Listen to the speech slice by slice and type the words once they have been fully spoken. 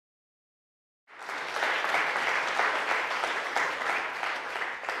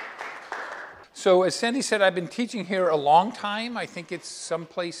So as Sandy said, I've been teaching here a long time. I think it's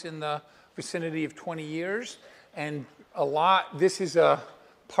someplace in the vicinity of 20 years. And this is a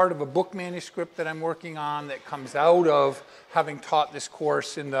part of a book manuscript that I'm working on that comes out of having taught this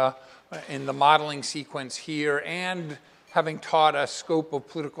course in the modeling sequence here and having taught a scope of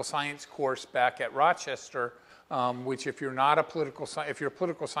political science course back at Rochester, which if you're a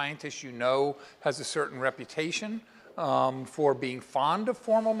political scientist, you know has a certain reputation for being fond of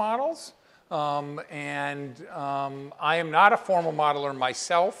formal models. I am not a formal modeler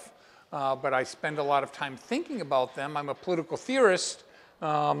myself, but I spend a lot of time thinking about them. I'm a political theorist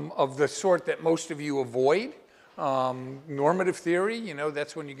of the sort that most of you avoid. Normative theory, you know,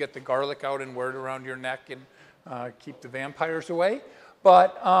 that's when you get the garlic out and wear it around your neck and keep the vampires away.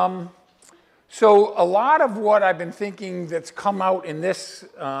 But so a lot of what I've been thinking that's come out in this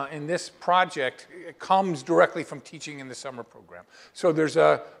project comes directly from teaching in the summer program. So there's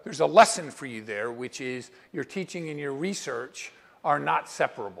a lesson for you there, which is your teaching and your research are not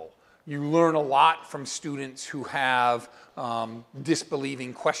separable. You learn a lot from students who have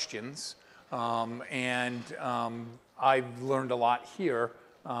disbelieving questions, and I've learned a lot here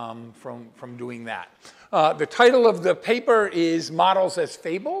from doing that. The title of the paper is Models as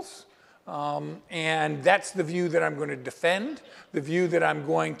Fables. And that's the view that I'm going to defend. The view that I'm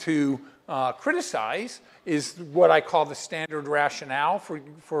going to criticize is what I call the standard rationale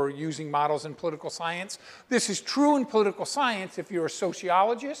for using models in political science. This is true in political science if you're a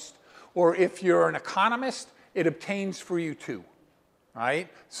sociologist or if you're an economist, it obtains for you too. Right?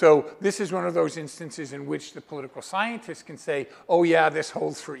 So this is one of those instances in which the political scientist can say, oh yeah, this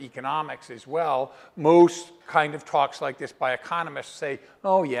holds for economics as well. Most kind of talks like this by economists say,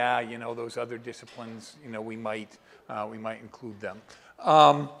 oh yeah, you know, those other disciplines, you know, we might include them.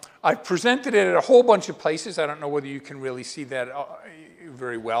 I've presented it at a whole bunch of places. I don't know whether you can really see that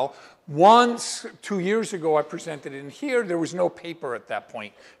very well. Once, 2 years ago, I presented it in here. There was no paper at that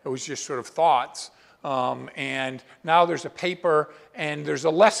point. It was just sort of thoughts. And now there's a paper, and there's a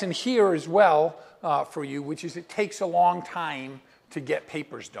lesson here as well for you, which is it takes a long time to get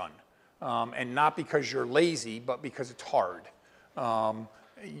papers done. And not because you're lazy, but because it's hard.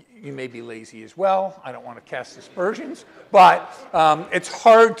 You may be lazy as well. I don't want to cast aspersions. But it's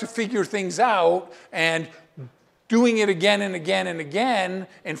hard to figure things out, and doing it again and again and again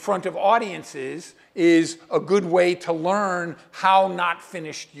in front of audiences is a good way to learn how not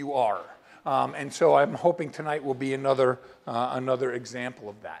finished you are. And so I'm hoping tonight will be another example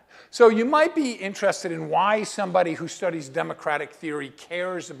of that. So you might be interested in why somebody who studies democratic theory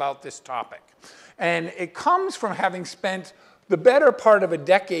cares about this topic. And it comes from having spent the better part of a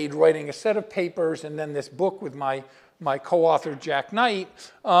decade writing a set of papers and then this book with my co-author Jack Knight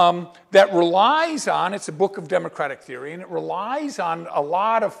that relies on, it's a book of democratic theory, and it relies on a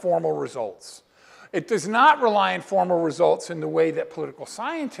lot of formal results. It does not rely on formal results in the way that political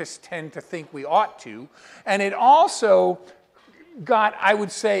scientists tend to think we ought to. And it also got, I would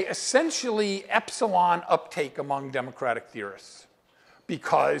say, essentially epsilon uptake among democratic theorists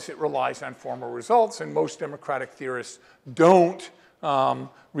because it relies on formal results, and most democratic theorists don't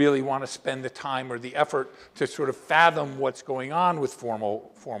really want to spend the time or the effort to sort of fathom what's going on with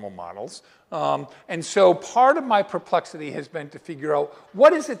formal models. And so part of my perplexity has been to figure out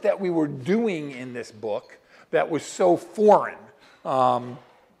what is it that we were doing in this book that was so foreign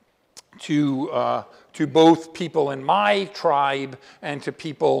to both people in my tribe and to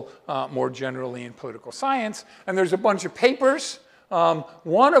people more generally in political science. And there's a bunch of papers,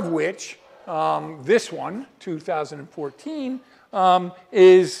 one of which, this one, 2014,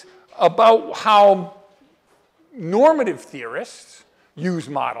 is about how normative theorists use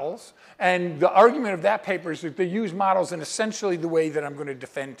models. And the argument of that paper is that they use models in essentially the way that I'm going to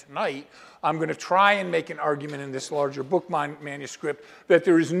defend tonight. I'm going to try and make an argument in this larger book manuscript that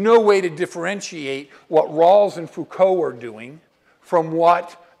there is no way to differentiate what Rawls and Foucault are doing from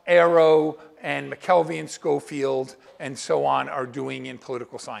what Arrow and McKelvey and Schofield and so on are doing in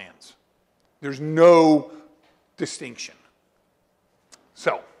political science. There's no distinction.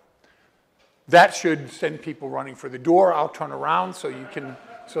 So that should send people running for the door. I'll turn around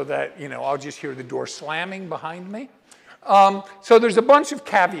so that, you know, I'll just hear the door slamming behind me. So there's a bunch of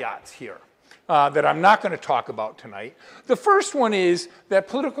caveats here that I'm not going to talk about tonight. The first one is that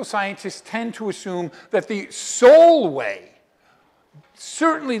political scientists tend to assume that the sole way,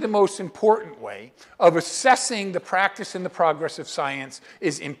 certainly the most important way, of assessing the practice and the progress of science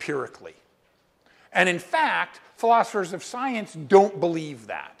is empirically. And in fact, philosophers of science don't believe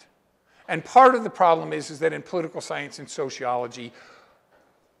that. And part of the problem is that in political science and sociology,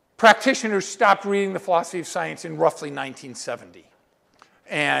 practitioners stopped reading the philosophy of science in roughly 1970.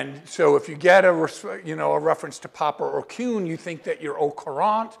 And so if you get a reference to Popper or Kuhn, you think that you're au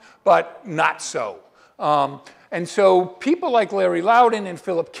courant, but not so. And so people like Larry Loudon and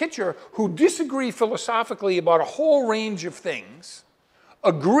Philip Kitcher, who disagree philosophically about a whole range of things,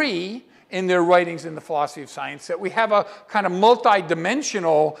 agree in their writings in the philosophy of science that we have a kind of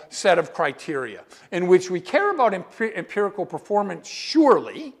multi-dimensional set of criteria in which we care about empirical performance,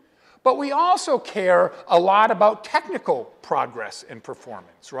 surely, but we also care a lot about technical progress and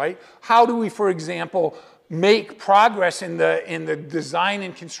performance, right? How do we, for example, make progress in the design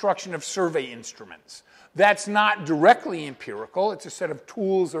and construction of survey instruments? That's not directly empirical. It's a set of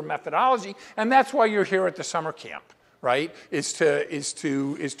tools or methodology, and that's why you're here at the summer camp, right? Is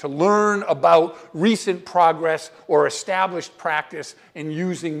to learn about recent progress or established practice in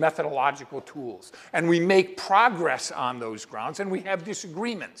using methodological tools. And we make progress on those grounds, and we have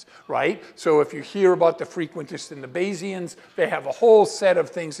disagreements, right? So if you hear about the frequentists and the Bayesians, they have a whole set of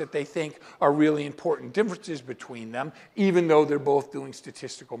things that they think are really important differences between them, even though they're both doing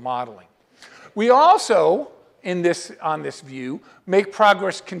statistical modeling. We also, on this view, make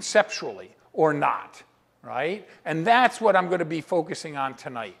progress conceptually or not, right? And that's what I'm going to be focusing on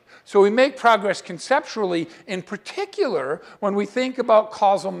tonight. So we make progress conceptually, in particular, when we think about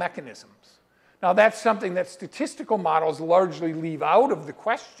causal mechanisms. Now, that's something that statistical models largely leave out of the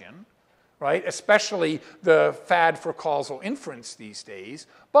question, right? Especially the fad for causal inference these days.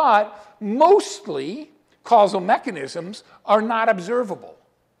 But mostly, causal mechanisms are not observable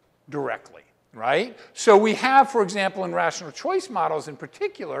directly. Right? So we have, for example, in rational choice models in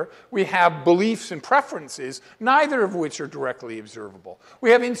particular, we have beliefs and preferences, neither of which are directly observable.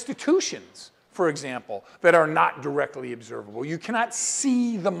 We have institutions, for example, that are not directly observable. You cannot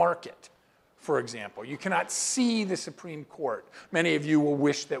see the market, for example. You cannot see the Supreme Court. Many of you will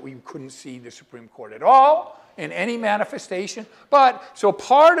wish that we couldn't see the Supreme Court at all in any manifestation. But so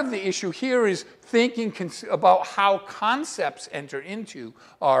part of the issue here is thinking about how concepts enter into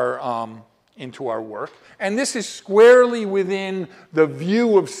our work. And this is squarely within the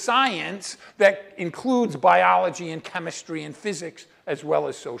view of science that includes biology and chemistry and physics as well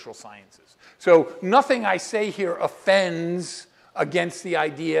as social sciences. So nothing I say here offends against the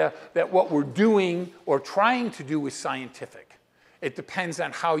idea that what we're doing or trying to do is scientific. It depends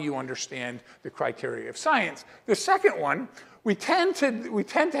on how you understand the criteria of science. The second one, we tend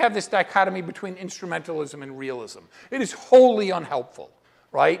to have this dichotomy between instrumentalism and realism. It is wholly unhelpful.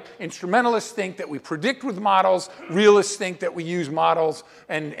 Right? Instrumentalists think that we predict with models. Realists think that we use models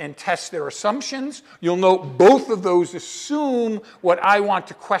and test their assumptions. You'll note both of those assume what I want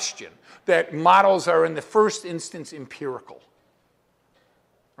to question, that models are in the first instance empirical.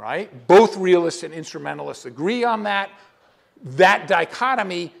 Right? Both realists and instrumentalists agree on that. That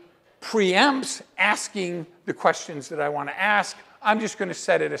dichotomy preempts asking the questions that I want to ask. I'm just going to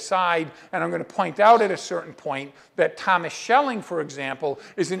set it aside, and I'm going to point out at a certain point that Thomas Schelling, for example,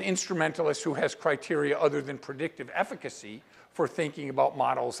 is an instrumentalist who has criteria other than predictive efficacy for thinking about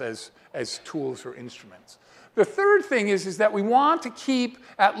models as tools or instruments. The third thing is that we want to keep,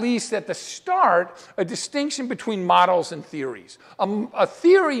 at least at the start, a distinction between models and theories. A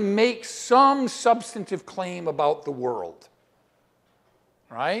theory makes some substantive claim about the world,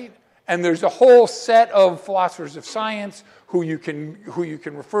 right? And there's a whole set of philosophers of science who you can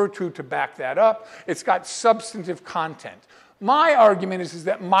refer to back that up. It's got substantive content. My argument is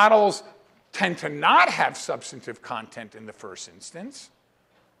that models tend to not have substantive content in the first instance,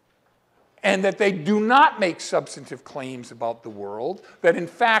 and that they do not make substantive claims about the world, that in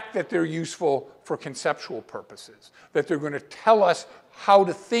fact that they're useful for conceptual purposes, that they're going to tell us how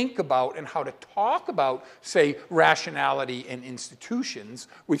to think about and how to talk about, say, rationality and institutions,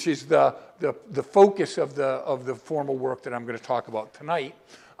 which is the focus of the formal work that I'm going to talk about tonight.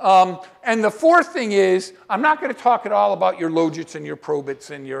 And the fourth thing is, I'm not going to talk at all about your logits and your probits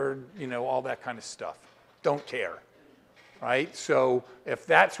and your, all that kind of stuff. Don't care, right? So if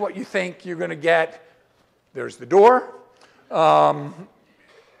that's what you think you're going to get, there's the door.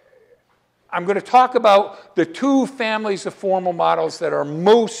 I'm going to talk about the two families of formal models that are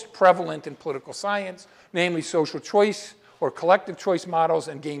most prevalent in political science, namely social choice or collective choice models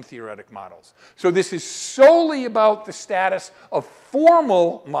and game theoretic models. So this is solely about the status of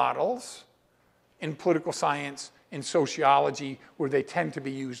formal models in political science, in sociology, where they tend to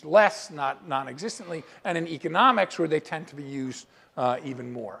be used less, not non-existently, and in economics, where they tend to be used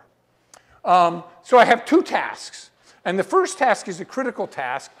even more. So I have two tasks. And the first task is a critical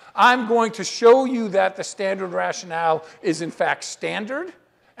task. I'm going to show you that the standard rationale is in fact standard,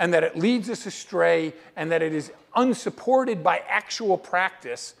 and that it leads us astray, and that it is unsupported by actual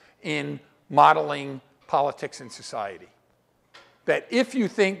practice in modeling politics and society. that if you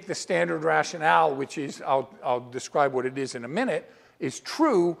think the standard rationale, which is, I'll describe what it is in a minute, is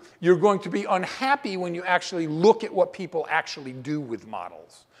true, you're going to be unhappy when you actually look at what people actually do with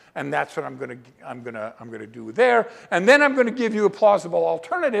models. And that's what I'm going to do there. And then I'm going to give you a plausible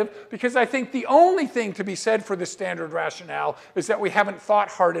alternative, because I think the only thing to be said for the standard rationale is that we haven't thought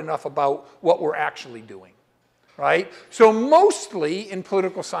hard enough about what we're actually doing, right? So mostly in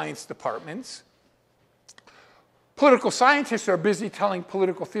political science departments, political scientists are busy telling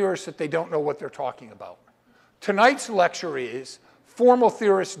political theorists that they don't know what they're talking about. Tonight's lecture is formal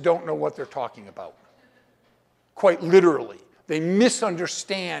theorists don't know what they're talking about, quite literally. They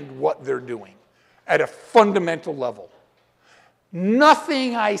misunderstand what they're doing at a fundamental level.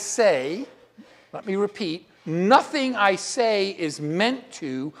 Nothing I say, let me repeat, nothing I say is meant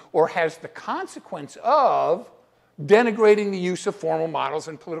to or has the consequence of denigrating the use of formal models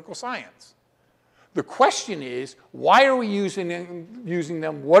in political science. The question is, why are we using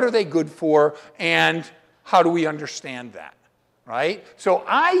them? What are they good for? And how do we understand that, right? So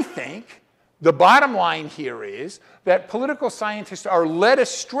I think the bottom line here is that political scientists are led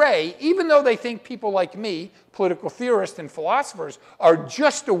astray, even though they think people like me, political theorists and philosophers, are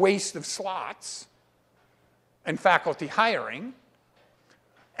just a waste of slots and faculty hiring,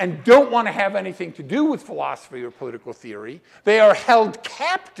 and don't want to have anything to do with philosophy or political theory. They are held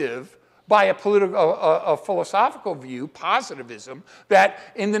captive by a philosophical view, positivism, that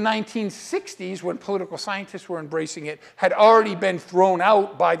in the 1960s, when political scientists were embracing it, had already been thrown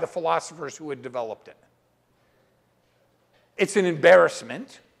out by the philosophers who had developed it. It's an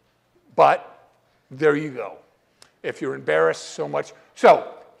embarrassment, but there you go. If you're embarrassed so much. So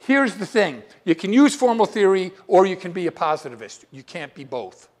here's the thing. You can use formal theory, or you can be a positivist. You can't be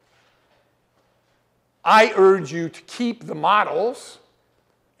both. I urge you to keep the models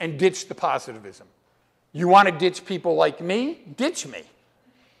and ditch the positivism. You want to ditch people like me? Ditch me.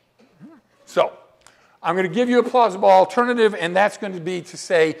 So I'm going to give you a plausible alternative, and that's going to be to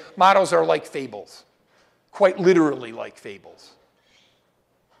say models are like fables, quite literally like fables.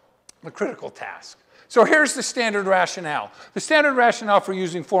 The critical task. So here's the standard rationale. The standard rationale for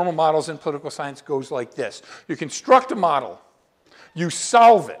using formal models in political science goes like this. You construct a model. You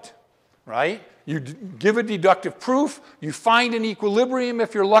solve it, right? You give a deductive proof. You find an equilibrium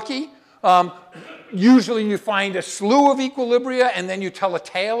if you're lucky. Usually you find a slew of equilibria, and then you tell a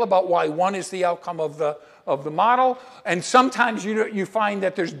tale about why one is the outcome of the model. And sometimes you find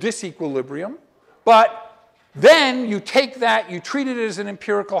that there's disequilibrium. But then you take that, you treat it as an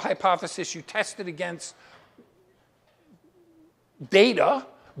empirical hypothesis, you test it against data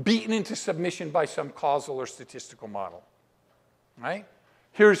beaten into submission by some causal or statistical model, right?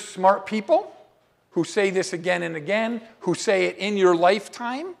 Here's smart people who say this again and again, who say it in your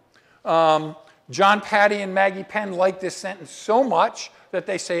lifetime. John Patty and Maggie Penn like this sentence so much that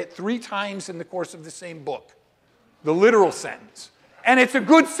they say it 3 times in the course of the same book, the literal sentence. And it's a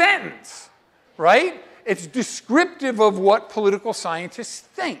good sentence, right? It's descriptive of what political scientists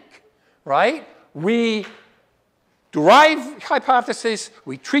think, right? We derive hypotheses,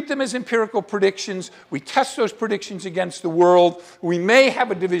 we treat them as empirical predictions, we test those predictions against the world, we may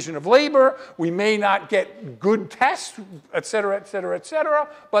have a division of labor, we may not get good tests, et cetera, et cetera, et cetera,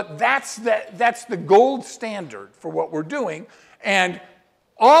 but that's the gold standard for what we're doing. And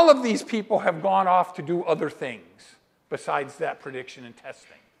all of these people have gone off to do other things besides that prediction and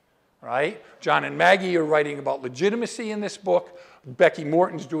testing, right? John and Maggie are writing about legitimacy in this book. Becky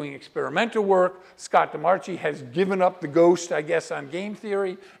Morton's doing experimental work. Scott DeMarchi has given up the ghost, I guess, on game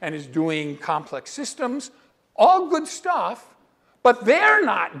theory and is doing complex systems. All good stuff, but they're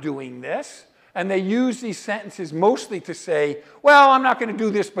not doing this. And they use these sentences mostly to say, well, I'm not going to do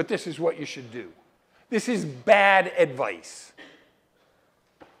this, but this is what you should do. This is bad advice.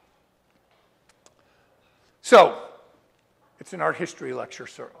 So, it's an art history lecture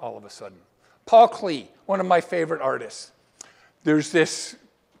all of a sudden. Paul Klee, one of my favorite artists. There's this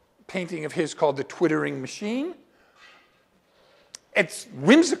painting of his called The Twittering Machine. It's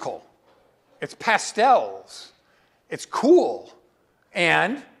whimsical. It's pastels. It's cool.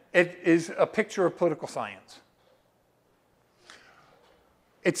 And it is a picture of political science.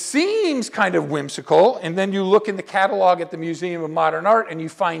 It seems kind of whimsical, and then you look in the catalog at the Museum of Modern Art and you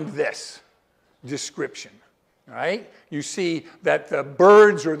find this description. Right? You see that the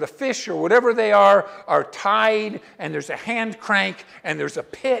birds or the fish or whatever they are tied, and there's a hand crank, and there's a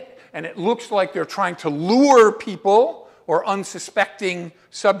pit, and it looks like they're trying to lure people or unsuspecting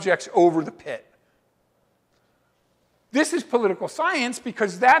subjects over the pit. This is political science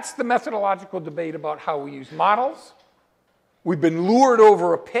because that's the methodological debate about how we use models. We've been lured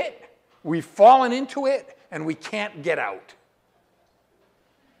over a pit, we've fallen into it, and we can't get out.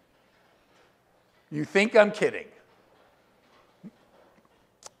 You think I'm kidding.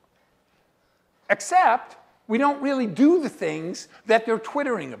 Except we don't really do the things that they're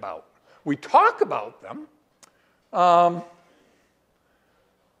twittering about. We talk about them.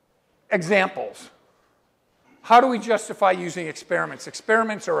 Examples. How do we justify using experiments?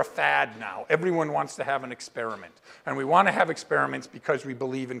 Experiments are a fad now. Everyone wants to have an experiment. And we want to have experiments because we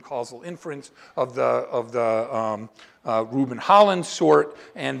believe in causal inference of the Rubin-Holland sort,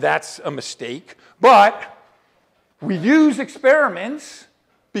 and that's a mistake. But we use experiments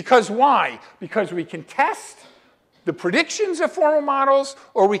because why? Because we can test the predictions of formal models,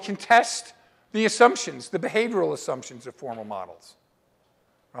 or we can test the assumptions, the behavioral assumptions of formal models.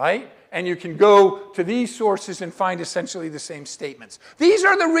 Right? And you can go to these sources and find essentially the same statements. These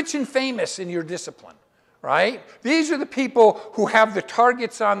are the rich and famous in your discipline, right? These are the people who have the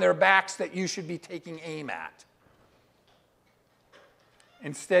targets on their backs that you should be taking aim at.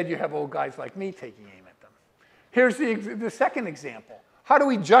 Instead, you have old guys like me taking aim at them. Here's the second example. How do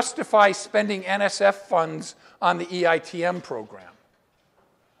we justify spending NSF funds on the EITM program?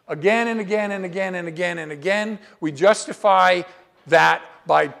 Again and again and again and again and again, we justify that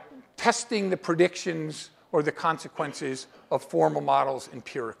by testing the predictions or the consequences of formal models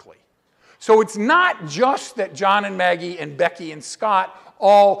empirically. So it's not just that John and Maggie and Becky and Scott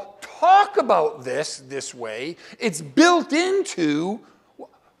all talk about this way. It's built into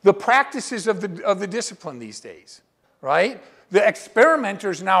the practices of the discipline these days, right? The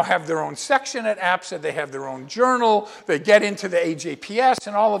experimenters now have their own section at APSA. They have their own journal. They get into the AJPS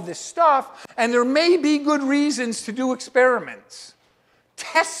and all of this stuff. And there may be good reasons to do experiments.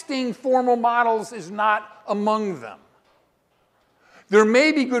 Testing formal models is not among them. There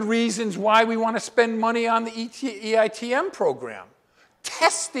may be good reasons why we want to spend money on the EITM program.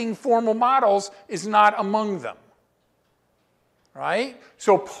 Testing formal models is not among them. Right?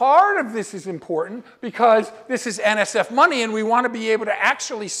 So part of this is important because this is NSF money and we want to be able to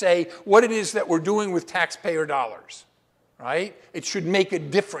actually say what it is that we're doing with taxpayer dollars. Right? It should make a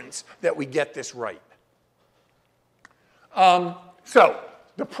difference that we get this right. So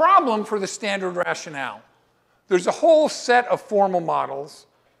the problem for the standard rationale, there's a whole set of formal models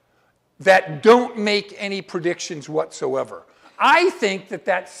that don't make any predictions whatsoever. I think that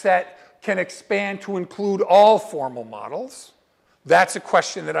that set can expand to include all formal models. That's a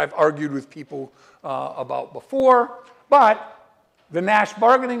question that I've argued with people about before. But the Nash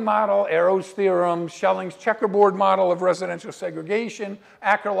bargaining model, Arrow's theorem, Schelling's checkerboard model of residential segregation,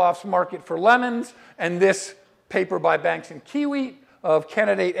 Akerlof's market for lemons, and this paper by Banks and Kiewit of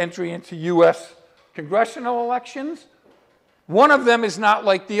candidate entry into US congressional elections, one of them is not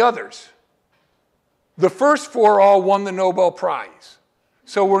like the others. The first four all won the Nobel Prize.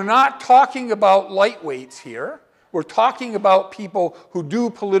 So we're not talking about lightweights here. We're talking about people who do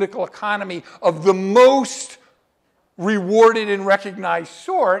political economy of the most rewarded and recognized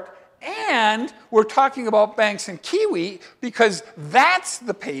sort. And we're talking about Banks and Kiewit because that's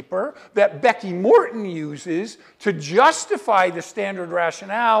the paper that Becky Morton uses to justify the standard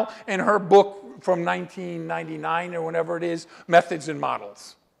rationale in her book from 1999 or whenever it is, Methods and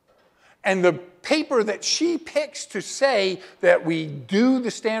Models. And the paper that she picks to say that we do the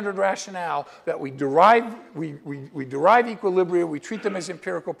standard rationale, that we derive equilibria, we treat them as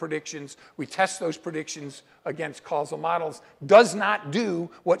empirical predictions, we test those predictions against causal models, does not do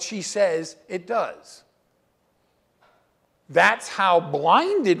what she says it does. That's how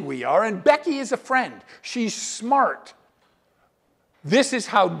blinded we are, and Becky is a friend. She's smart. This is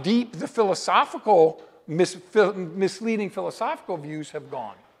how deep the philosophical, misleading philosophical views have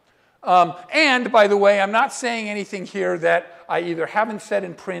gone. And, by the way, I'm not saying anything here that I either haven't said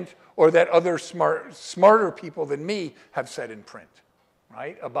in print or that other smarter people than me have said in print,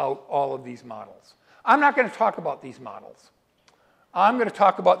 right, about all of these models. I'm not going to talk about these models. I'm going to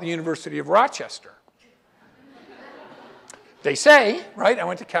talk about the University of Rochester. They say, right, I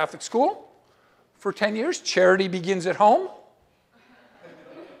went to Catholic school for 10 years. Charity begins at home.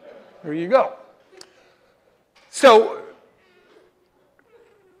 There you go. So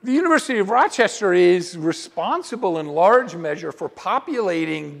the University of Rochester is responsible in large measure for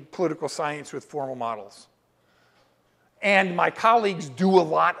populating political science with formal models. And my colleagues do a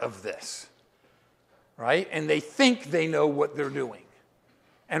lot of this, right? And they think they know what they're doing.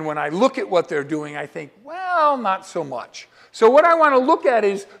 And when I look at what they're doing, I think, well, not so much. So what I want to look at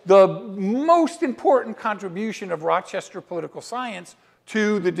is the most important contribution of Rochester political science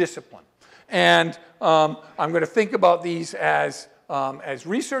to the discipline. And I'm going to think about these as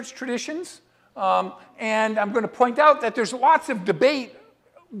research traditions. And I'm going to point out that there's lots of debate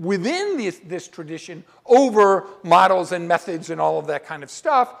within this tradition over models and methods and all of that kind of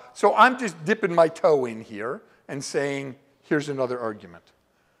stuff. So I'm just dipping my toe in here and saying, here's another argument.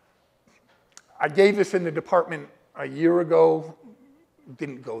 I gave this in the department a year ago.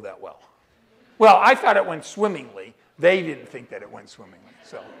 Didn't go that well. Well, I thought it went swimmingly. They didn't think that it went swimmingly.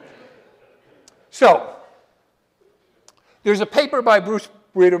 So there's a paper by Bruce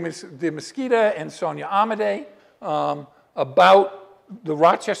Brito de Mesquita and Sonia Amade about the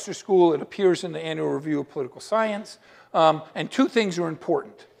Rochester School. It appears in the Annual Review of Political Science. And two things are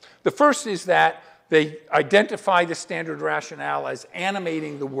important. The first is that they identify the standard rationale as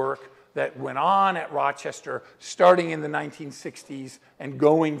animating the work that went on at Rochester starting in the 1960s and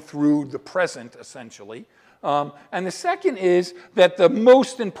going through the present, essentially. And the second is that the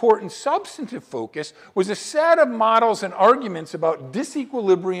most important substantive focus was a set of models and arguments about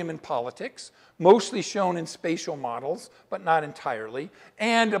disequilibrium in politics, mostly shown in spatial models, but not entirely,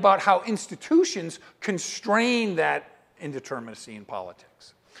 and about how institutions constrain that indeterminacy in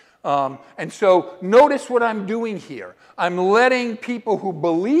politics. And so notice what I'm doing here. I'm letting people who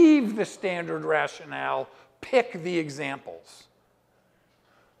believe the standard rationale pick the examples.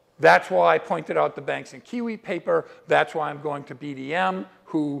 That's why I pointed out the Banks and Kiwi paper. That's why I'm going to BDM,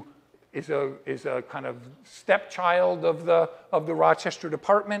 who is a kind of stepchild of the Rochester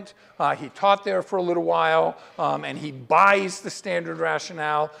department. He taught there for a little while, and he buys the standard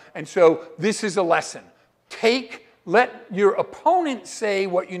rationale. And so this is a lesson. Let your opponent say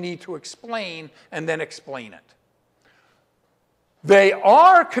what you need to explain, and then explain it. They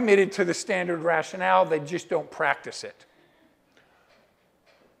are committed to the standard rationale, they just don't practice it.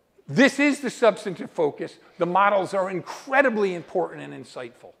 This is the substantive focus. The models are incredibly important and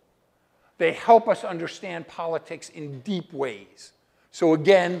insightful. They help us understand politics in deep ways. So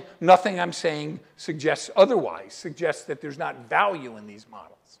again, nothing I'm saying suggests otherwise, suggests that there's not value in these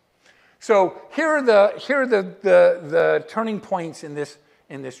models. So here are the turning points in this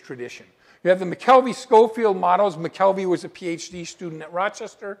tradition. You have the McKelvey-Schofield models. McKelvey was a PhD student at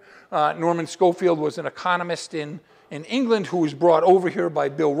Rochester. Norman Schofield was an economist in England who was brought over here by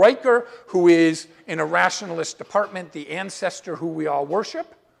Bill Riker, who is in a rationalist department, the ancestor who we all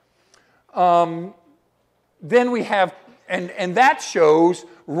worship. Then we have, and that shows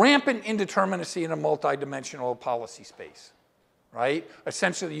rampant indeterminacy in a multidimensional policy space, right?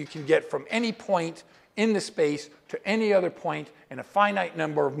 Essentially, you can get from any point in the space to any other point in a finite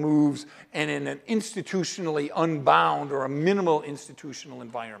number of moves and in an institutionally unbound or a minimal institutional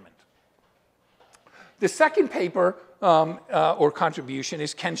environment. The second paper or contribution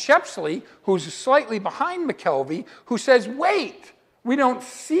is Ken Shepsley, who's slightly behind McKelvey, who says, wait, we don't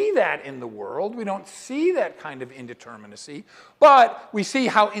see that in the world. We don't see that kind of indeterminacy. But we see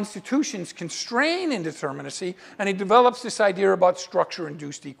how institutions constrain indeterminacy, and he develops this idea about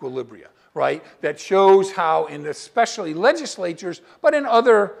structure-induced equilibria, right? That shows how in especially legislatures, but in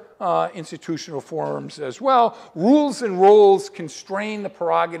other institutional forms as well, rules and roles constrain the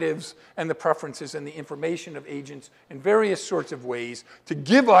prerogatives and the preferences and the information of agents in various sorts of ways to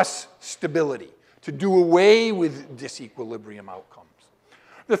give us stability, to do away with disequilibrium outcomes.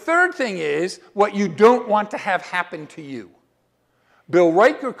 The third thing is what you don't want to have happen to you. Bill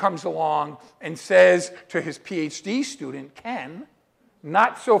Riker comes along and says to his PhD student, Ken,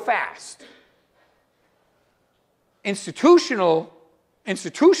 not so fast. Institutional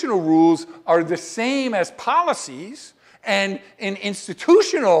rules are the same as policies, and in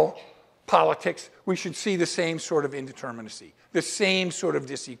institutional politics, we should see the same sort of indeterminacy, the same sort of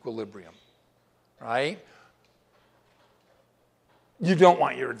disequilibrium, right? You don't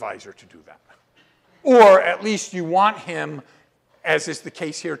want your advisor to do that. Or at least you want him, as is the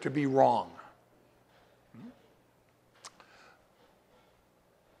case here, to be wrong.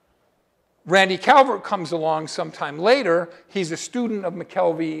 Randy Calvert comes along sometime later. He's a student of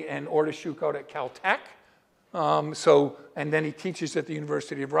McKelvey and Ordashuk out at Caltech. And then he teaches at the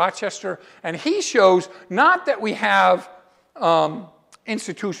University of Rochester. And he shows not that we have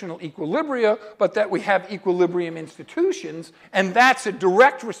institutional equilibria, but that we have equilibrium institutions. And that's a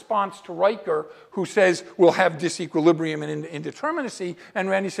direct response to Riker, who says we'll have disequilibrium and indeterminacy. And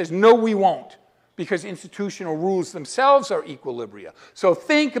Randy says, no, we won't, because institutional rules themselves are equilibria. So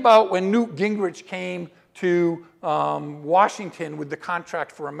think about when Newt Gingrich came to Washington with the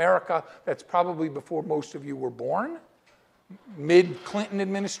Contract for America. That's probably before most of you were born, mid-Clinton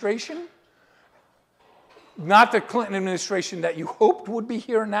administration. Not the Clinton administration that you hoped would be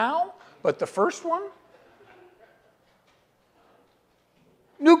here now, but the first one.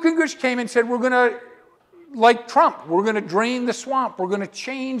 Newt Gingrich came and said, we're going to, like Trump, we're going to drain the swamp. We're going to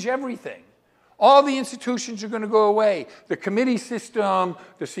change everything. All the institutions are going to go away. The committee system,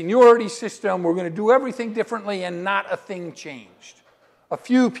 the seniority system, we're going to do everything differently, and not a thing changed. A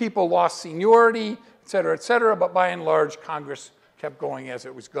few people lost seniority, et cetera, but by and large, Congress kept going as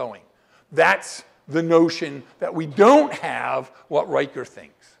it was going. That's the notion that we don't have what Riker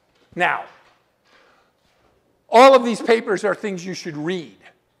thinks. Now, all of these papers are things you should read,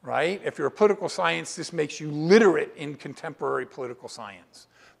 right? If you're a political science, this makes you literate in contemporary political science.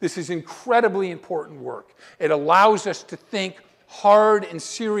 This is incredibly important work. It allows us to think hard and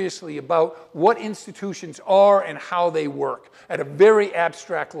seriously about what institutions are and how they work at a very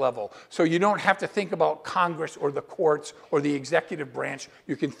abstract level. So you don't have to think about Congress or the courts or the executive branch.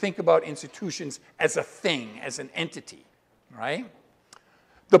 You can think about institutions as a thing, as an entity, right?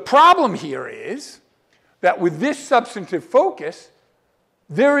 The problem here is that with this substantive focus,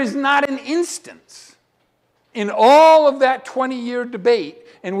 there is not an instance in all of that 20-year debate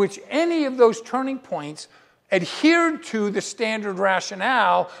in which any of those turning points adhered to the standard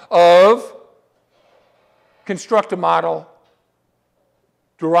rationale of construct a model,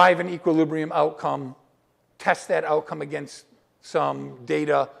 derive an equilibrium outcome, test that outcome against some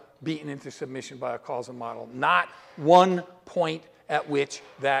data beaten into submission by a causal model. Not one point at which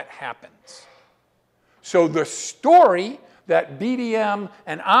that happens. So the story that BDM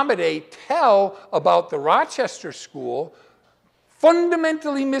and Amedee tell about the Rochester School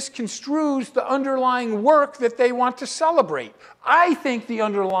fundamentally misconstrues the underlying work that they want to celebrate. I think the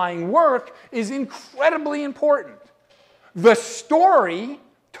underlying work is incredibly important. The story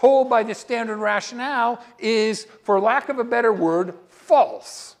told by the standard rationale is, for lack of a better word,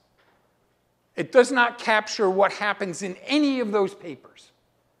 false. It does not capture what happens in any of those papers.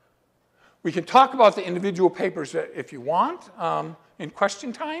 We can talk about the individual papers if you want in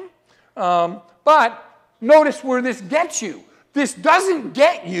question time, but notice where this gets you. This doesn't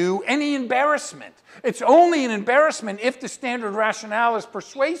get you any embarrassment. It's only an embarrassment if the standard rationale is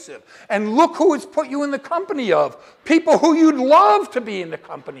persuasive. And look who it's put you in the company of. People who you'd love to be in the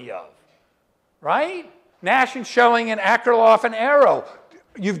company of, right? Nash and Schelling and Akerlof and Arrow.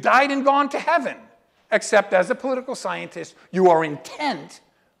 You've died and gone to heaven, except as a political scientist, you are intent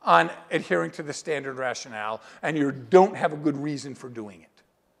on adhering to the standard rationale, and you don't have a good reason for doing it,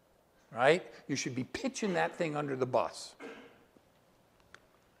 right? You should be pitching that thing under the bus.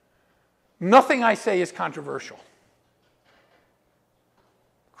 Nothing I say is controversial.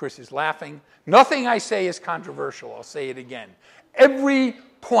 Chris is laughing. Nothing I say is controversial. I'll say it again. Every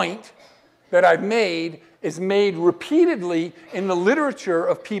point that I've made is made repeatedly in the literature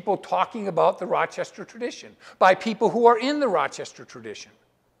of people talking about the Rochester tradition, by people who are in the Rochester tradition.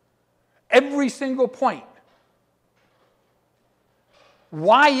 Every single point.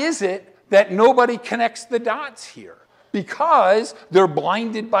 Why is it that nobody connects the dots here? Because they're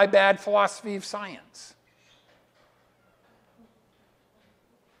blinded by bad philosophy of science.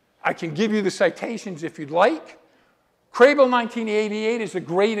 I can give you the citations if you'd like. Crable 1988 is a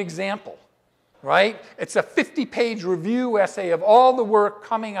great example, right? It's a 50-page review essay of all the work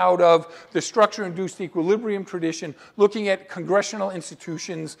coming out of the structure-induced equilibrium tradition, looking at congressional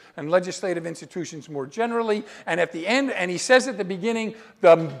institutions and legislative institutions more generally. And at the end, and he says at the beginning,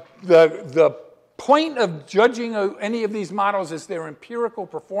 the point of judging any of these models is their empirical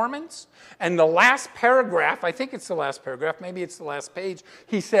performance. And the last paragraph, I think it's the last paragraph, maybe it's the last page,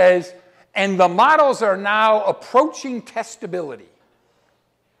 he says, and the models are now approaching testability.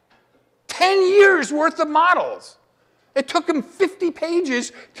 10 years worth of models. It took him 50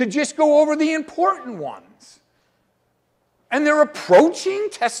 pages to just go over the important ones. And they're approaching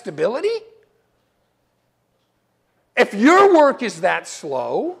testability? If your work is that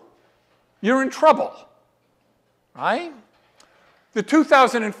slow, you're in trouble, right? The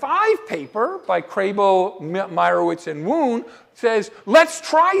 2005 paper by Crable, Meyerowitz, and Woon says, let's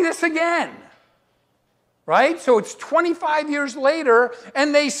try this again, right? So it's 25 years later,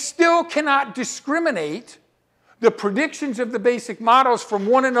 and they still cannot discriminate the predictions of the basic models from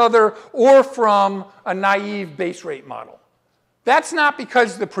one another or from a naive base rate model. That's not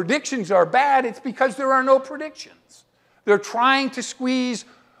because the predictions are bad, it's because there are no predictions. They're trying to squeeze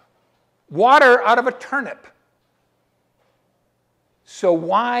water out of a turnip. So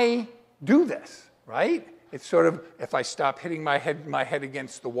why do this, right? It's sort of, if I stop hitting my head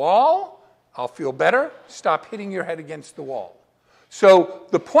against the wall, I'll feel better. Stop hitting your head against the wall. So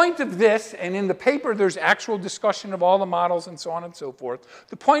the point of this, and in the paper there's actual discussion of all the models and so on and so forth,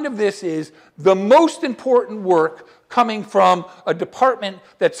 the point of this is the most important work coming from a department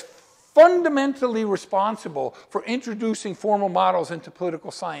that's fundamentally responsible for introducing formal models into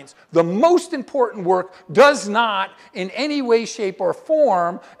political science, the most important work does not, in any way, shape, or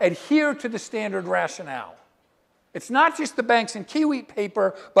form, adhere to the standard rationale. It's not just the Banks and Kiewit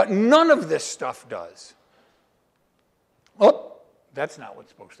paper, but none of this stuff does. Oh, that's not what's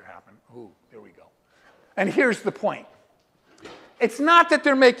supposed to happen. Ooh, there we go. And here's the point. It's not that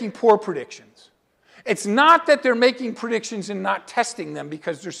they're making poor predictions. It's not that they're making predictions and not testing them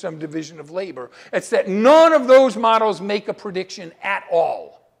because there's some division of labor. It's that none of those models make a prediction at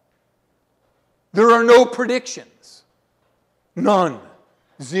all. There are no predictions. None.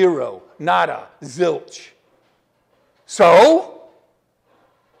 Zero. Nada. Zilch. So,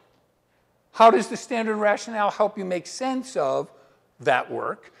 how does the standard rationale help you make sense of that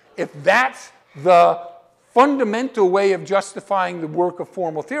work? If that's the fundamental way of justifying the work of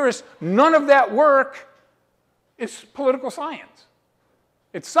formal theorists, none of that work is political science.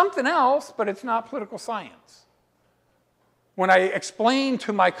 It's something else, but it's not political science. When I explain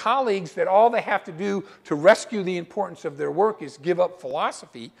to my colleagues that all they have to do to rescue the importance of their work is give up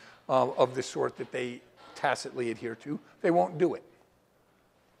philosophy of the sort that they tacitly adhere to, they won't do it.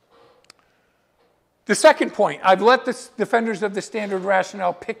 The second point, I've let the defenders of the standard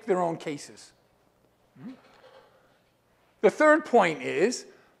rationale pick their own cases. The third point is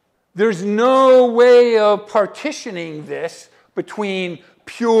there's no way of partitioning this between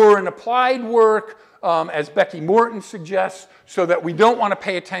pure and applied work, as Becky Morton suggests, so that we don't want to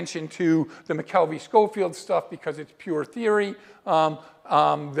pay attention to the McKelvey-Schofield stuff because it's pure theory.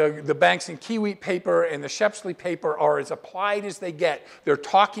 The Banks and Kiewit paper and the Shepsley paper are as applied as they get. They're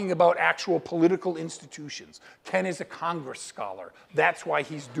talking about actual political institutions. Ken is a Congress scholar. That's why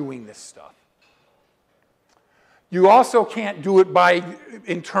he's doing this stuff. You also can't do it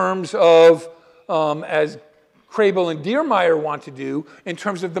in terms of, as Crable and Diermeyer want to do, in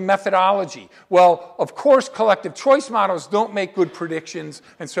terms of the methodology. Well, of course, collective choice models don't make good predictions,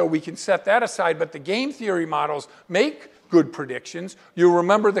 and so we can set that aside, but the game theory models make good predictions. You'll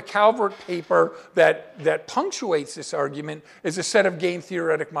remember the Calvert paper that punctuates this argument is a set of game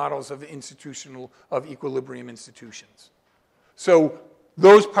theoretic models of equilibrium institutions. So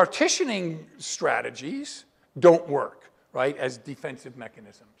those partitioning strategies don't work, right, as defensive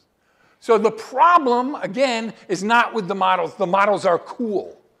mechanisms. So the problem, again, is not with the models. The models are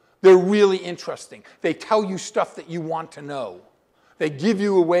cool. They're really interesting. They tell you stuff that you want to know. They give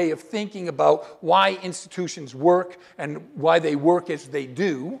you a way of thinking about why institutions work and why they work as they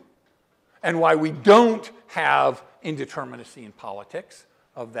do, and why we don't have indeterminacy in politics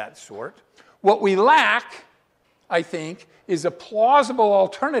of that sort. What we lack, I think, is a plausible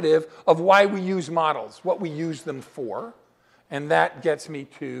alternative of why we use models, what we use them for, and that gets me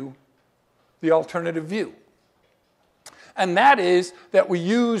to the alternative view. And that is that we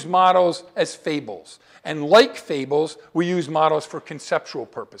use models as fables. And like fables, we use models for conceptual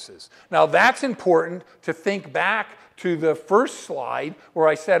purposes. Now that's important to think back to the first slide where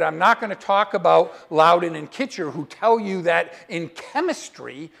I said I'm not going to talk about Loudon and Kitcher, who tell you that in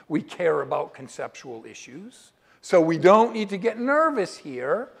chemistry we care about conceptual issues. So we don't need to get nervous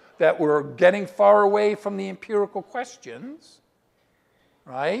here that we're getting far away from the empirical questions,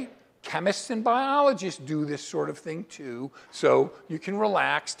 right? Chemists and biologists do this sort of thing too, so you can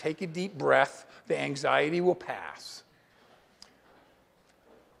relax, take a deep breath, the anxiety will pass.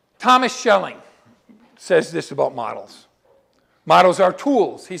 Thomas Schelling says this about models. Models are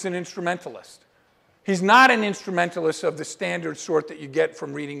tools. He's an instrumentalist. He's not an instrumentalist of the standard sort that you get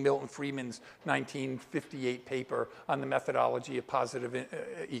from reading Milton Friedman's 1958 paper on the methodology of positive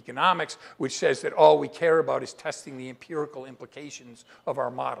economics, which says that all we care about is testing the empirical implications of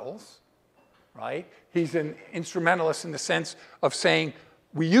our models, right? He's an instrumentalist in the sense of saying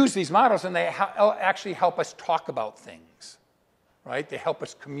we use these models and they actually help us talk about things, right? They help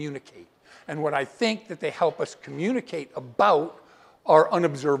us communicate. And what I think that they help us communicate about are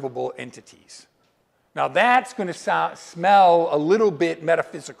unobservable entities. Now that's going to smell a little bit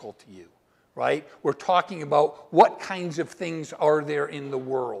metaphysical to you, right? We're talking about what kinds of things are there in the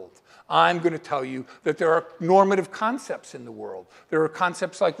world. I'm going to tell you that there are normative concepts in the world. There are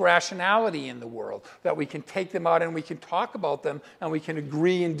concepts like rationality in the world, that we can take them out and we can talk about them and we can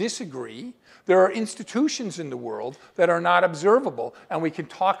agree and disagree. There are institutions in the world that are not observable, and we can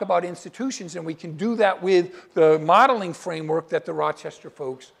talk about institutions, and we can do that with the modeling framework that the Rochester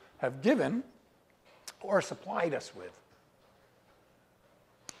folks have given or supplied us with.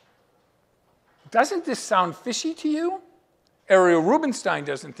 Doesn't this sound fishy to you? Ariel Rubinstein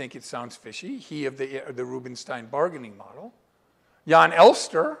doesn't think it sounds fishy, he of the Rubinstein bargaining model. Jan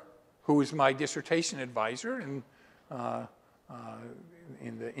Elster, who is my dissertation advisor and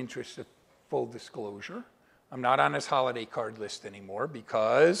in the interest of full disclosure, I'm not on his holiday card list anymore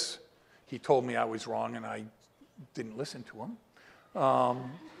because he told me I was wrong and I didn't listen to him.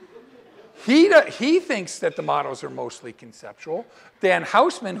 He thinks that the models are mostly conceptual. Dan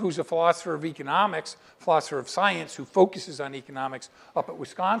Hausman, who's a philosopher of economics, philosopher of science, who focuses on economics up at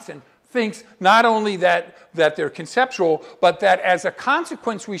Wisconsin, thinks not only that they're conceptual, but that as a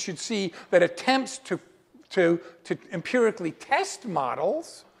consequence, we should see that attempts to empirically test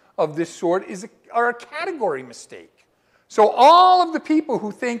models of this sort are a category mistake. So all of the people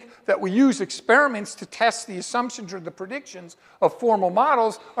who think that we use experiments to test the assumptions or the predictions of formal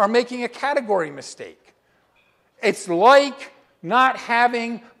models are making a category mistake. It's like not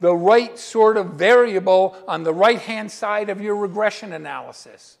having the right sort of variable on the right-hand side of your regression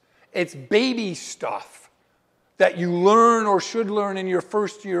analysis. It's baby stuff that you learn or should learn in your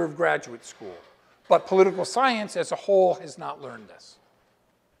first year of graduate school. But political science as a whole has not learned this.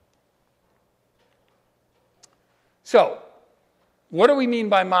 So, what do we mean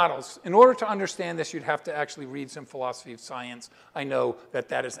by models? In order to understand this, you'd have to actually read some philosophy of science. I know that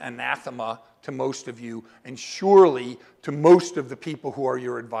that is anathema to most of you, and surely to most of the people who are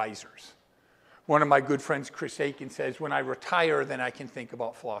your advisors. One of my good friends, Chris Aiken, says, when I retire, then I can think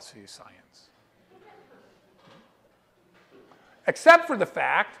about philosophy of science. Except for the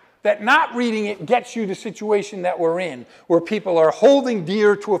fact that not reading it gets you the situation that we're in, where people are holding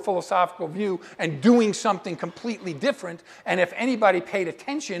dear to a philosophical view and doing something completely different, and if anybody paid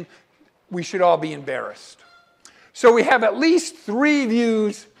attention, we should all be embarrassed. So we have at least 3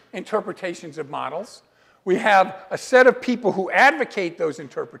 views, interpretations of models. We have a set of people who advocate those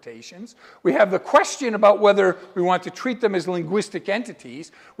interpretations. We have the question about whether we want to treat them as linguistic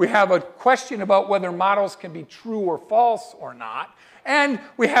entities. We have a question about whether models can be true or false or not. And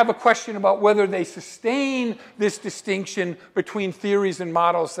we have a question about whether they sustain this distinction between theories and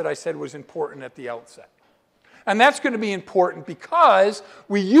models that I said was important at the outset. And that's going to be important because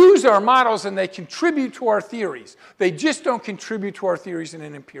we use our models and they contribute to our theories. They just don't contribute to our theories in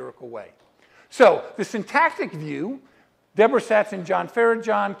an empirical way. So the syntactic view, Deborah Satz and John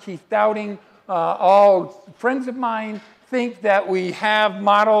Farragon, Keith Dowding, all friends of mine, think that we have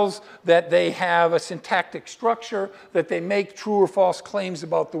models, that they have a syntactic structure, that they make true or false claims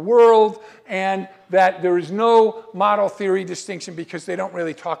about the world, and that there is no model theory distinction because they don't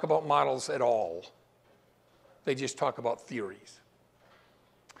really talk about models at all. They just talk about theories.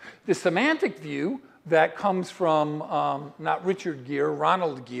 The semantic view that comes from not Richard Gere,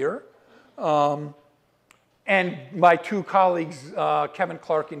 Ronald Gere, and my 2 colleagues, Kevin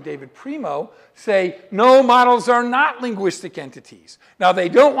Clark and David Primo, say, no, models are not linguistic entities. Now, they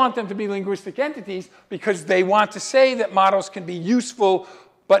don't want them to be linguistic entities because they want to say that models can be useful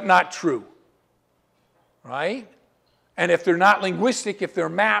but not true, right? And if they're not linguistic, if they're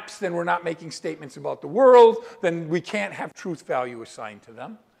maps, then we're not making statements about the world, then we can't have truth value assigned to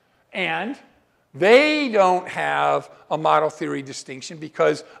them. And they don't have a model theory distinction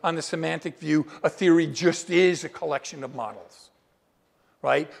because on the semantic view, a theory just is a collection of models,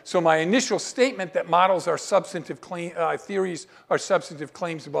 right? So my initial statement that models are substantive theories are substantive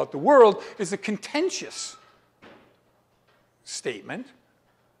claims about the world is a contentious statement.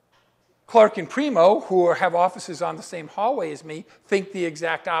 Clark and Primo, who have offices on the same hallway as me, think the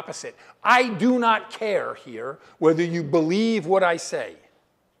exact opposite. I do not care here whether you believe what I say.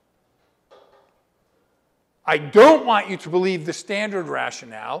 I don't want you to believe the standard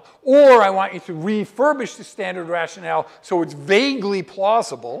rationale, or I want you to refurbish the standard rationale so it's vaguely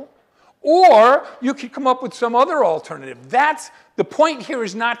plausible, or you could come up with some other alternative. The point here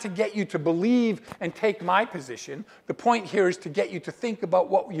is not to get you to believe and take my position. The point here is to get you to think about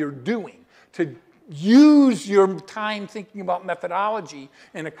what you're doing, to use your time thinking about methodology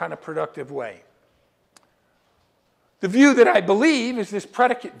in a kind of productive way. The view that I believe is this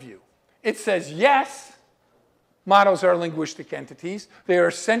predicate view. It says, yes, models are linguistic entities. They are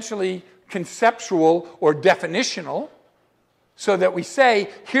essentially conceptual or definitional, so that we say,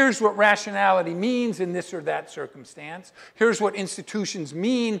 here's what rationality means in this or that circumstance. Here's what institutions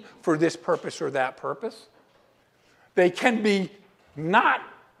mean for this purpose or that purpose. They cannot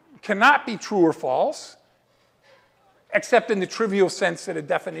be true or false, except in the trivial sense that a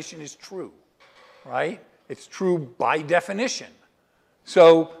definition is true, right? It's true by definition.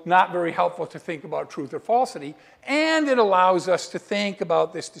 So not very helpful to think about truth or falsity, and it allows us to think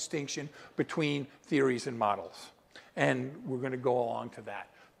about this distinction between theories and models. And we're going to go along to that.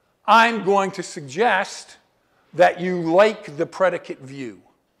 I'm going to suggest that you like the predicate view.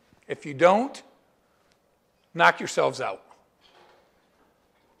 If you don't, knock yourselves out.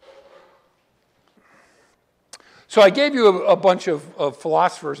 So I gave you a bunch of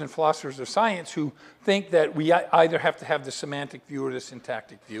philosophers and philosophers of science who think that we either have to have the semantic view or the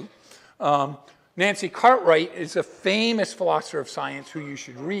syntactic view. Nancy Cartwright is a famous philosopher of science who you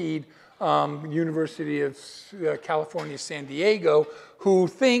should read, University of California, San Diego, who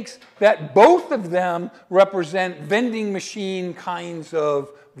thinks that both of them represent vending machine kinds of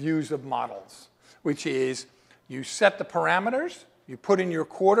views of models, which is you set the parameters, you put in your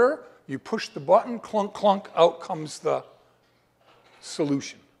quarter, you push the button, clunk, clunk, out comes the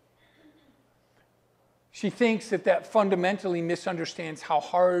solution. She thinks that that fundamentally misunderstands how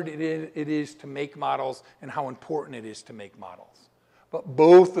hard it is to make models and how important it is to make models. But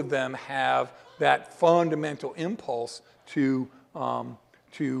both of them have that fundamental impulse to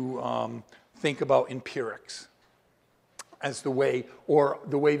think about empirics as the way, or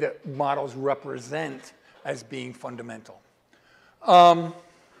the way that models represent as being fundamental.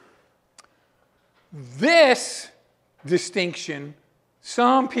 This distinction,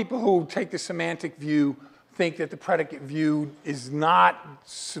 some people who take the semantic view think that the predicate view is not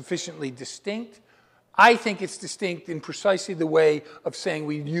sufficiently distinct. I think it's distinct in precisely the way of saying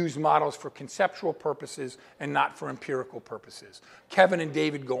we use models for conceptual purposes and not for empirical purposes. Kevin and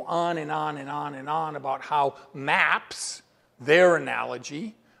David go on and on and on and on about how maps, their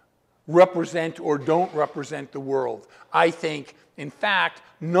analogy, represent or don't represent the world. I think, in fact,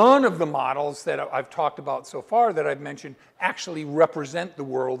 none of the models that I've talked about so far that I've mentioned actually represent the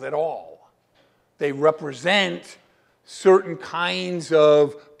world at all. They represent certain kinds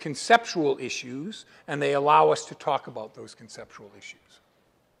of conceptual issues, and they allow us to talk about those conceptual issues.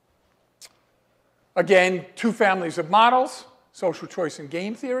 Again, two families of models, social choice and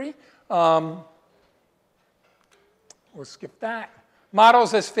game theory. We'll skip that.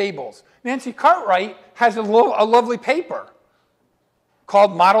 Models as fables. Nancy Cartwright has a lovely paper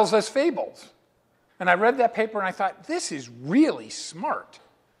called Models as Fables. And I read that paper and I thought, this is really smart,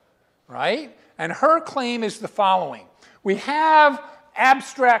 right? And her claim is the following. We have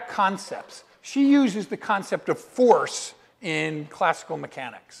abstract concepts. She uses the concept of force in classical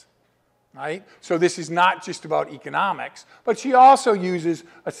mechanics, right? So this is not just about economics, but she also uses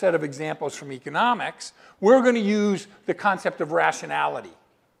a set of examples from economics. We're going to use the concept of rationality,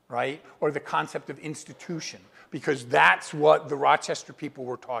 right? Or the concept of institution, because that's what the Rochester people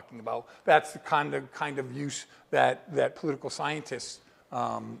were talking about. That's the kind of use that political scientists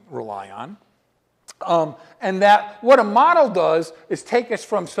rely on. And that what a model does is take us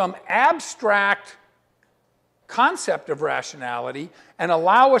from some abstract concept of rationality and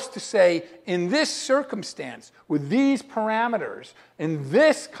allow us to say, in this circumstance, with these parameters, in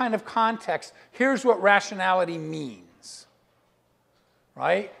this kind of context, here's what rationality means,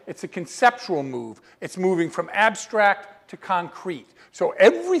 right? It's a conceptual move. It's moving from abstract to concrete. So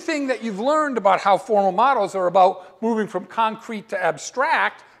everything that you've learned about how formal models are about moving from concrete to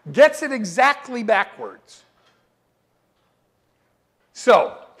abstract gets it exactly backwards.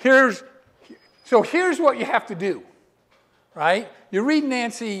 So here's what you have to do, right? You read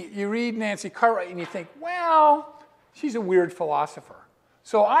Nancy Cartwright and you think, well, she's a weird philosopher.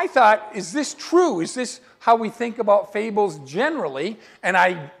 So I thought, is this true? Is this how we think about fables generally? And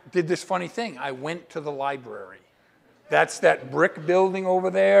I did this funny thing. I went to the library. That's that brick building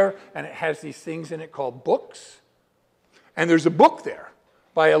over there, and it has these things in it called books. And there's a book there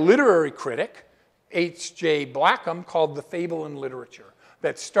by a literary critic, H.J. Blackham, called The Fable in Literature,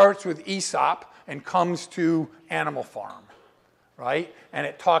 that starts with Aesop and comes to Animal Farm, right? And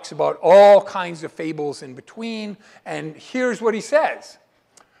it talks about all kinds of fables in between, and here's what he says.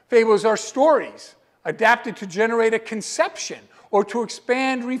 Fables are stories adapted to generate a conception or to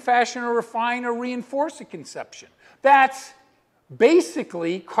expand, refashion, or refine, or reinforce a conception. That's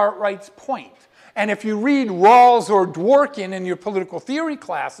basically Cartwright's point. And if you read Rawls or Dworkin in your political theory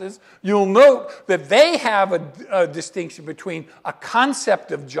classes, you'll note that they have a distinction between a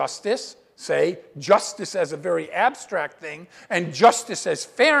concept of justice, say justice as a very abstract thing, and justice as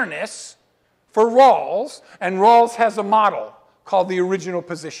fairness for Rawls. And Rawls has a model called the original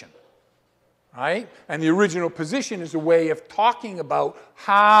position, right? And the original position is a way of talking about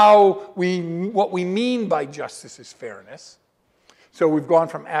what we mean by justice is fairness. So we've gone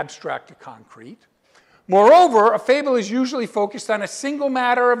from abstract to concrete. Moreover, a fable is usually focused on a single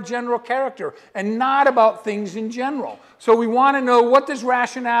matter of general character and not about things in general. So we want to know, what does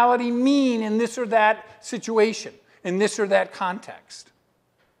rationality mean in this or that situation, in this or that context?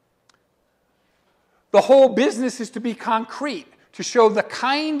 The whole business is to be concrete, to show the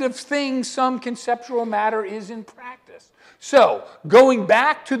kind of thing some conceptual matter is in practice. So, going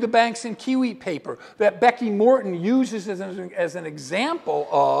back to the Banks and Kiwi paper that Becky Morton uses as an example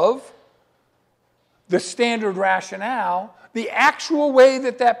of the standard rationale, the actual way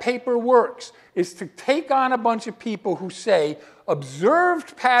that that paper works is to take on a bunch of people who say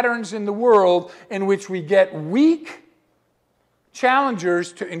observed patterns in the world in which we get weak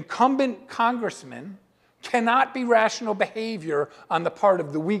challengers to incumbent congressmen cannot be rational behavior on the part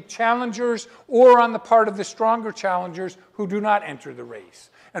of the weak challengers or on the part of the stronger challengers who do not enter the race.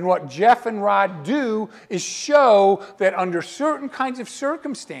 And what Jeff and Rod do is show that under certain kinds of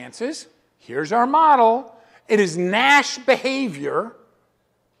circumstances, here's our model, it is Nash behavior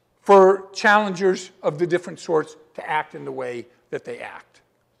for challengers of the different sorts to act in the way that they act.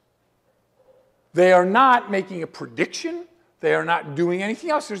 They are not making a prediction. They are not doing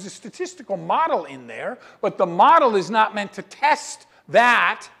anything else. There's a statistical model in there, but the model is not meant to test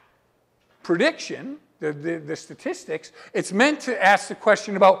that prediction, the statistics. It's meant to ask the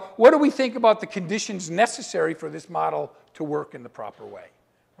question about what do we think about the conditions necessary for this model to work in the proper way,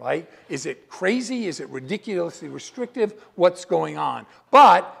 right? Is it crazy? Is it ridiculously restrictive? What's going on?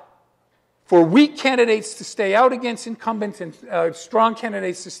 But for weak candidates to stay out against incumbents and strong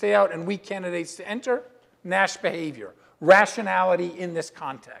candidates to stay out and weak candidates to enter, Nash behavior. Rationality in this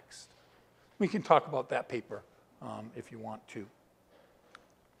context. We can talk about that paper if you want to.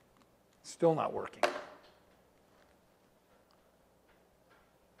 Still not working.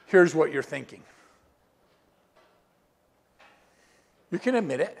 Here's what you're thinking. You can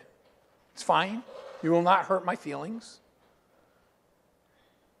admit it. It's fine. You will not hurt my feelings.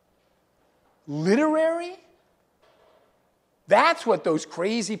 Literary? That's what those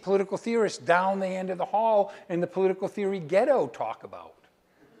crazy political theorists down the end of the hall in the political theory ghetto talk about.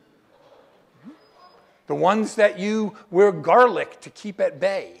 The ones that you wear garlic to keep at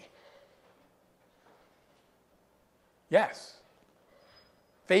bay. Yes.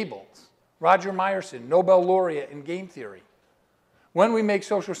 Fables. Roger Myerson, Nobel laureate in game theory. When we make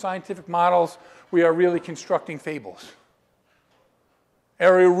social scientific models, we are really constructing fables.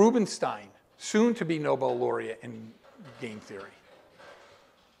 Ariel Rubinstein, soon to be Nobel laureate in game theory.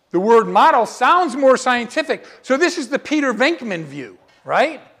 The word model sounds more scientific. So this is the Peter Venkman view,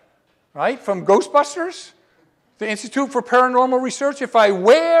 right? Right? From Ghostbusters, the Institute for Paranormal Research. If I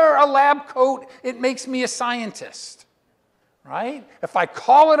wear a lab coat, it makes me a scientist, right? If I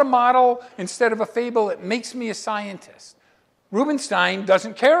call it a model instead of a fable, it makes me a scientist. Rubinstein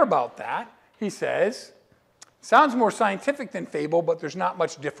doesn't care about that. He says, sounds more scientific than fable, but there's not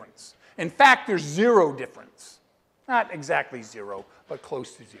much difference. In fact, there's zero difference. Not exactly zero, but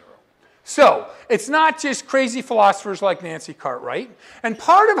close to zero. So it's not just crazy philosophers like Nancy Cartwright. And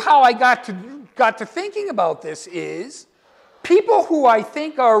part of how I got to thinking about this is people who I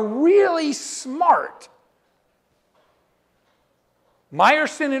think are really smart.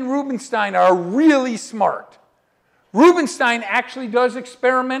 Myerson and Rubinstein are really smart. Rubinstein actually does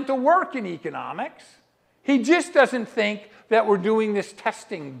experimental work in economics. He just doesn't think that we're doing this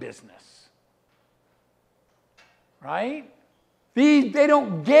testing business. Right? They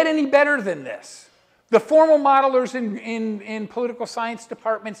don't get any better than this. The formal modelers in political science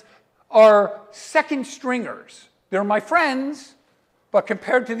departments are second stringers. They're my friends, but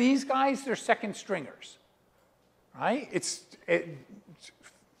compared to these guys, they're second stringers. Right? It's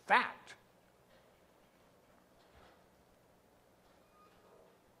fact.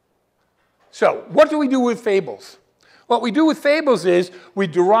 So, what do we do with fables? What we do with fables is we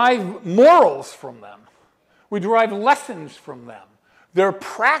derive morals from them. We derive lessons from them. They're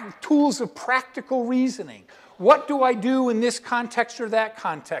tools of practical reasoning. What do I do in this context or that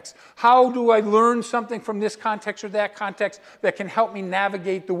context? How do I learn something from this context or that context that can help me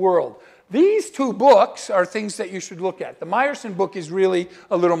navigate the world? These two books are things that you should look at. The Myerson book is really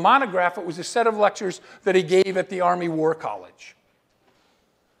a little monograph. It was a set of lectures that he gave at the Army War College,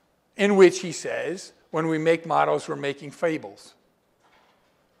 in which he says, when we make models, we're making fables.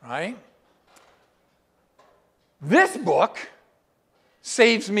 Right? This book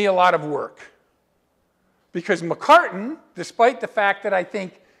saves me a lot of work because McCartan, despite the fact that I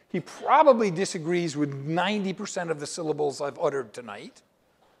think he probably disagrees with 90% of the syllables I've uttered tonight,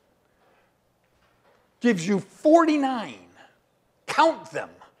 gives you 49, count them,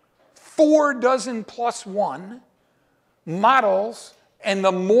 4 dozen plus 1 models and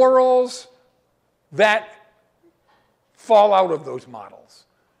the morals that fall out of those models.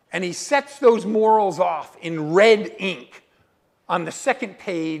 And he sets those morals off in red ink on the second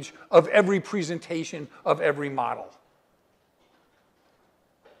page of every presentation of every model.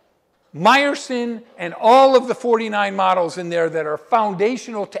 Myerson and all of the 49 models in there that are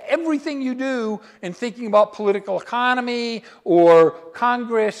foundational to everything you do in thinking about political economy or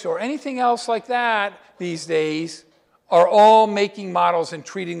Congress or anything else like that these days are all making models and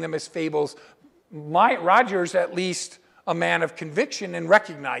treating them as fables Roger's at least a man of conviction and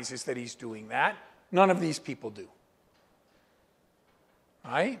recognizes that he's doing that. None of these people do.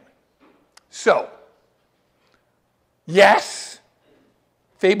 Right? So, yes,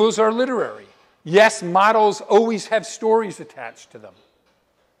 fables are literary. Yes, models always have stories attached to them.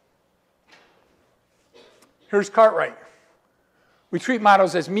 Here's Cartwright. We treat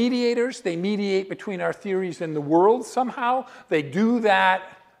models as mediators. They mediate between our theories and the world somehow. They do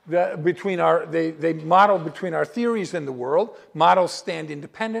that they model between our theories and the world. Models stand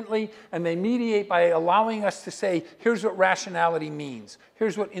independently, and they mediate by allowing us to say, here's what rationality means.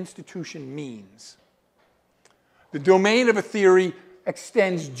 Here's what institution means. The domain of a theory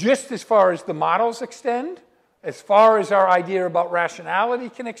extends just as far as the models extend, as far as our idea about rationality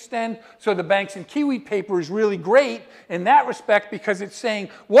can extend. So the Banks and Kiewit paper is really great in that respect because it's saying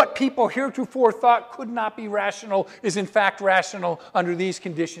what people heretofore thought could not be rational is in fact rational under these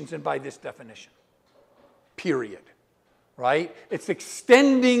conditions and by this definition. Period. Right? It's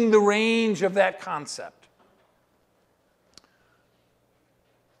extending the range of that concept.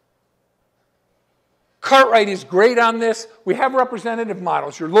 Cartwright is great on this. We have representative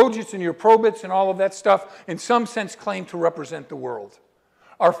models. Your logits and your probits and all of that stuff, in some sense, claim to represent the world.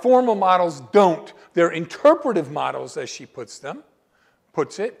 Our formal models don't. They're interpretive models, as she puts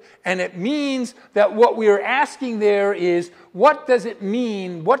it. And it means that what we are asking there is, what does it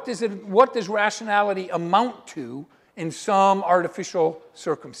mean? What does rationality amount to in some artificial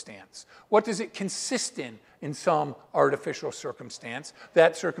circumstance? What does it consist in some artificial circumstance,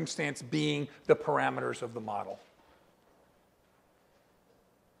 that circumstance being the parameters of the model.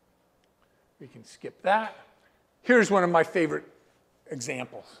 We can skip that. Here's one of my favorite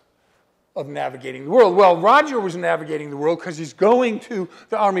examples of navigating the world. Well, Roger was navigating the world because he's going to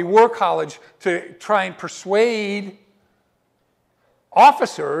the Army War College to try and persuade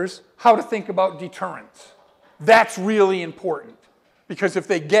officers how to think about deterrence. That's really important because if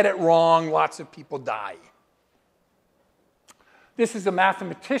they get it wrong, lots of people die. This is a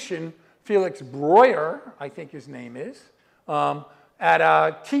mathematician, Felix Breuer, I think his name is, at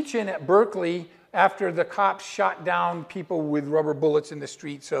a teach-in at Berkeley after the cops shot down people with rubber bullets in the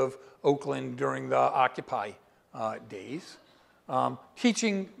streets of Oakland during the Occupy days,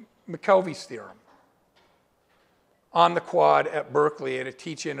 teaching McKelvey's theorem on the quad at Berkeley at a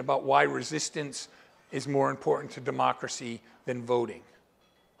teach-in about why resistance is more important to democracy than voting.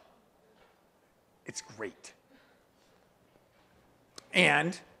 It's great.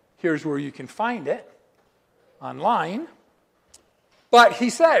 And here's where you can find it online. But he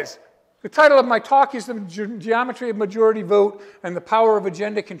says, the title of my talk is The Geometry of Majority Vote and the Power of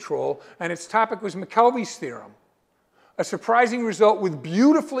Agenda Control, and its topic was McKelvey's theorem. A surprising result with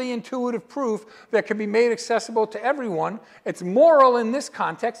beautifully intuitive proof that can be made accessible to everyone. It's moral in this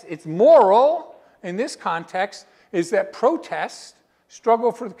context. It's moral in this context is that protest,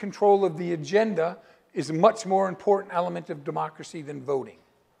 struggle for the control of the agenda, is a much more important element of democracy than voting.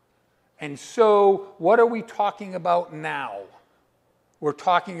 And so what are we talking about now? We're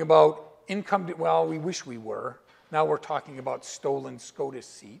talking about well, we wish we were. Now we're talking about stolen SCOTUS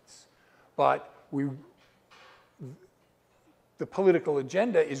seats. But the political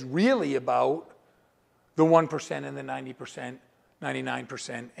agenda is really about the 1% and the 90%,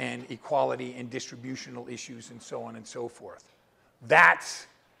 99%, and equality and distributional issues and so on and so forth. That's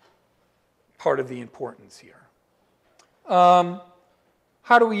part of the importance here.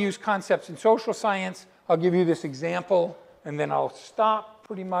 How do we use concepts in social science? I'll give you this example, and then I'll stop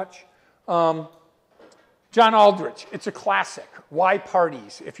pretty much. John Aldrich, it's a classic. Why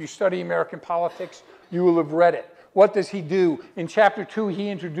parties? If you study American politics, you will have read it. What does he do? In chapter 2, he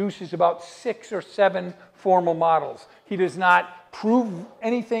introduces about 6 or 7 formal models. He does not prove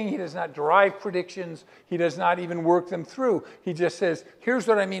anything. He does not derive predictions. He does not even work them through. He just says, here's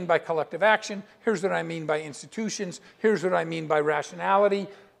what I mean by collective action. Here's what I mean by institutions. Here's what I mean by rationality.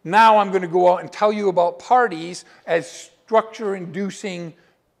 Now I'm going to go out and tell you about parties as structure-inducing,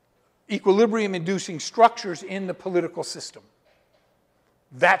 equilibrium-inducing structures in the political system.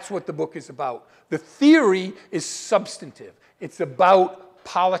 That's what the book is about. The theory is substantive. It's about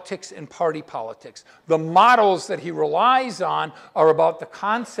politics and party politics. The models that he relies on are about the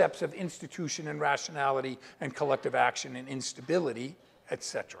concepts of institution and rationality and collective action and instability,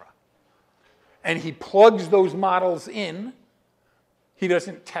 etc. And he plugs those models in. He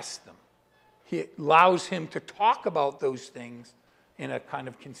doesn't test them. He allows him to talk about those things in a kind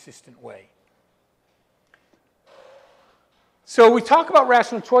of consistent way. So we talk about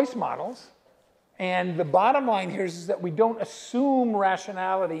rational choice models, and the bottom line here is that we don't assume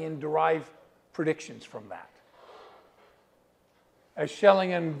rationality and derive predictions from that. as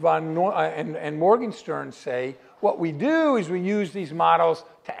Schelling and Morgenstern say, what we do is we use these models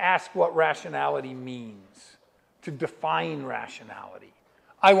to ask what rationality means, to define rationality.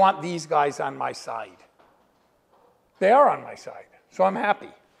 I want these guys on my side. They are on my side, so I'm happy.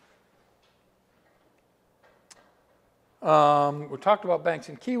 We talked about Banks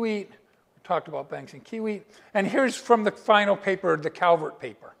and Kiewit. We talked about Banks and Kiewit. And here's from the final paper, the Calvert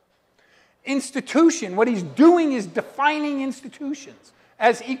paper. Institution, what he's doing is defining institutions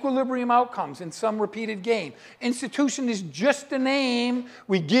as equilibrium outcomes in some repeated game. Institution is just a name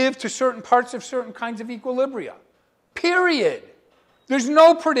we give to certain parts of certain kinds of equilibria. Period. There's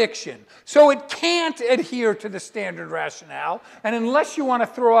no prediction. So it can't adhere to the standard rationale. And unless you want to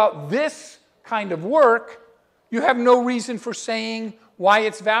throw out this kind of work, you have no reason for saying why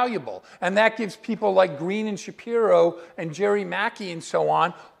it's valuable. And that gives people like Green and Shapiro and Jerry Mackey and so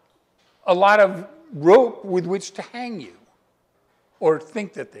on a lot of rope with which to hang you or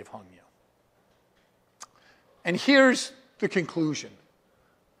think that they've hung you. And here's the conclusion.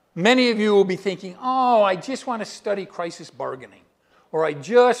 Many of you will be thinking, oh, I just want to study crisis bargaining, or I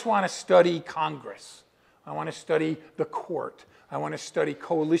just want to study Congress. I want to study the court. I want to study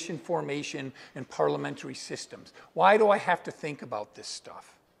coalition formation and parliamentary systems. Why do I have to think about this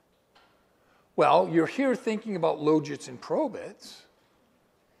stuff? Well, you're here thinking about logits and probits.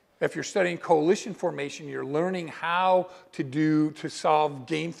 If you're studying coalition formation, you're learning how to solve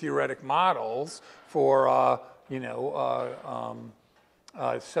game theoretic models for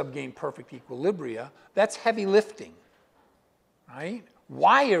subgame perfect equilibria. That's heavy lifting, right?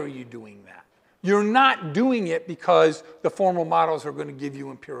 Why are you doing that? You're not doing it because the formal models are going to give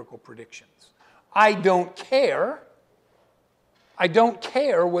you empirical predictions. I don't care. I don't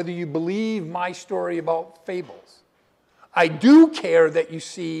care whether you believe my story about Fables. I do care that you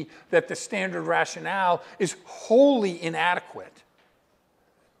see that the standard rationale is wholly inadequate,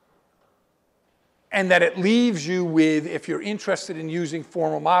 and that it leaves you with, if you're interested in using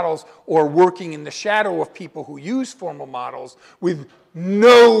formal models or working in the shadow of people who use formal models, with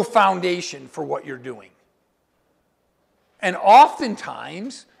no foundation for what you're doing. And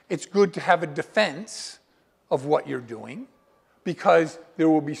oftentimes, it's good to have a defense of what you're doing, because there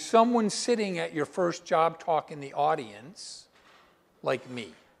will be someone sitting at your first job talk in the audience, like me,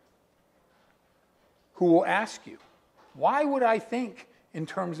 who will ask you, why would I think in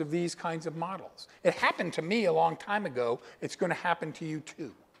terms of these kinds of models? It happened to me a long time ago. It's going to happen to you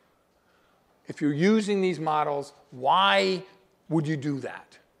too. If you're using these models, why would you do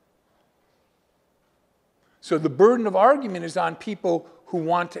that? So the burden of argument is on people who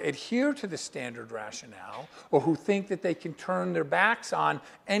want to adhere to the standard rationale, or who think that they can turn their backs on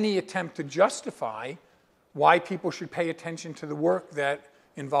any attempt to justify why people should pay attention to the work that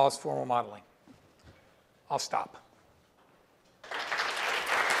involves formal modeling. I'll stop.